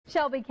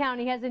Shelby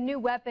County has a new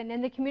weapon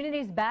in the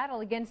community's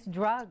battle against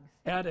drugs.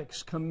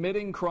 Addicts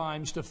committing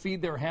crimes to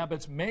feed their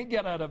habits may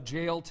get out of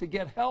jail to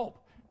get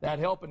help. That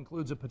help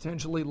includes a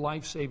potentially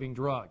life-saving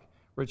drug.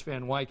 Rich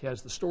Van Wyk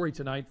has the story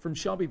tonight from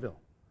Shelbyville.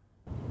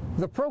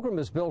 The program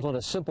is built on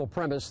a simple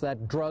premise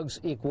that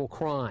drugs equal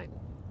crime.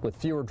 With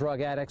fewer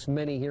drug addicts,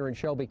 many here in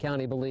Shelby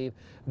County believe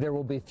there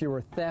will be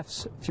fewer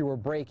thefts, fewer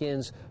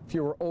break-ins,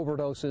 fewer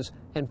overdoses,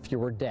 and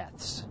fewer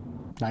deaths.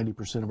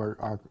 90% of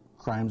our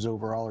crimes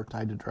overall are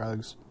tied to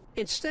drugs.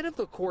 Instead of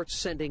the courts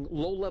sending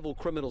low-level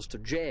criminals to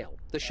jail,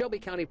 the Shelby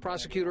County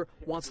prosecutor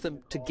wants them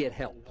to get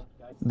help.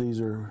 These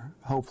are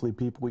hopefully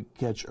people we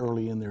catch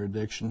early in their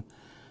addiction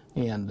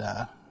and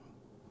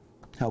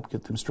help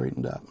get them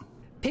straightened up.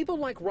 People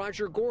like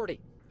Roger Gordy,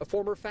 a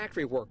former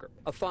factory worker,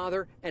 a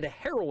father, and a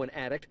heroin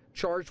addict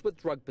charged with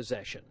drug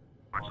possession.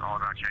 It's all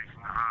about chasing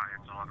the high.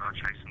 It's all about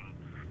chasing,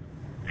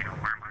 where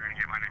am I going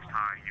to get my next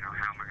high?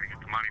 How am I going to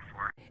get the money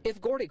for it?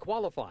 If Gordy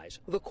qualifies,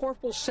 the court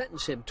will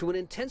sentence him to an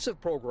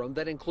intensive program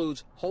that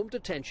includes home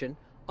detention,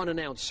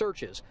 unannounced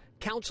searches,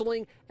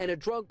 counseling, and a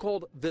drug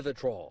called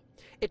Vivitrol.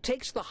 It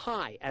takes the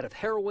high out of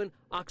heroin,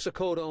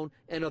 oxycodone,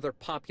 and other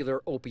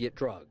popular opiate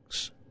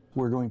drugs.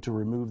 We're going to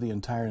remove the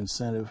entire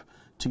incentive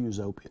to use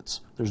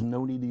opiates. There's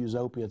no need to use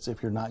opiates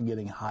if you're not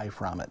getting high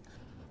from it.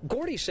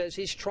 Gordy says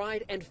he's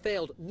tried and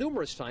failed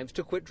numerous times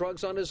to quit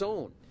drugs on his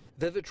own.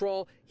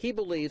 Vivitrol, he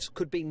believes,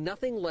 could be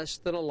nothing less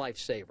than a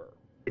lifesaver.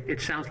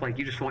 It sounds like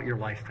you just want your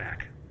life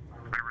back. I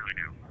really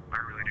do. I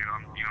really do.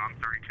 I'm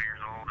 32 years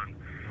old, and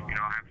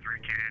I have 3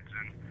 kids,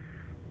 and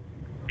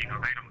they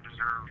don't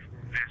deserve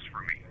this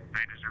from me.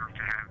 They deserve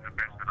to have the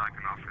best that I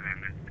can offer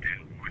them.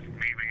 And with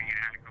me being an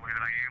addict the way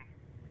that I am,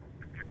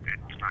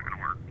 it's not going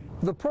to work.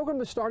 The program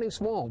is starting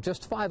small,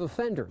 just 5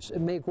 offenders. It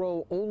may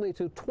grow only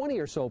to 20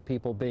 or so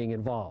people being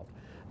involved.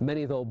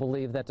 Many, though,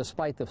 believe that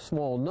despite the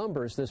small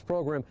numbers, this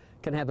program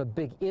can have a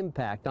big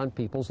impact on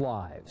people's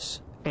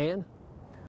lives. Ann?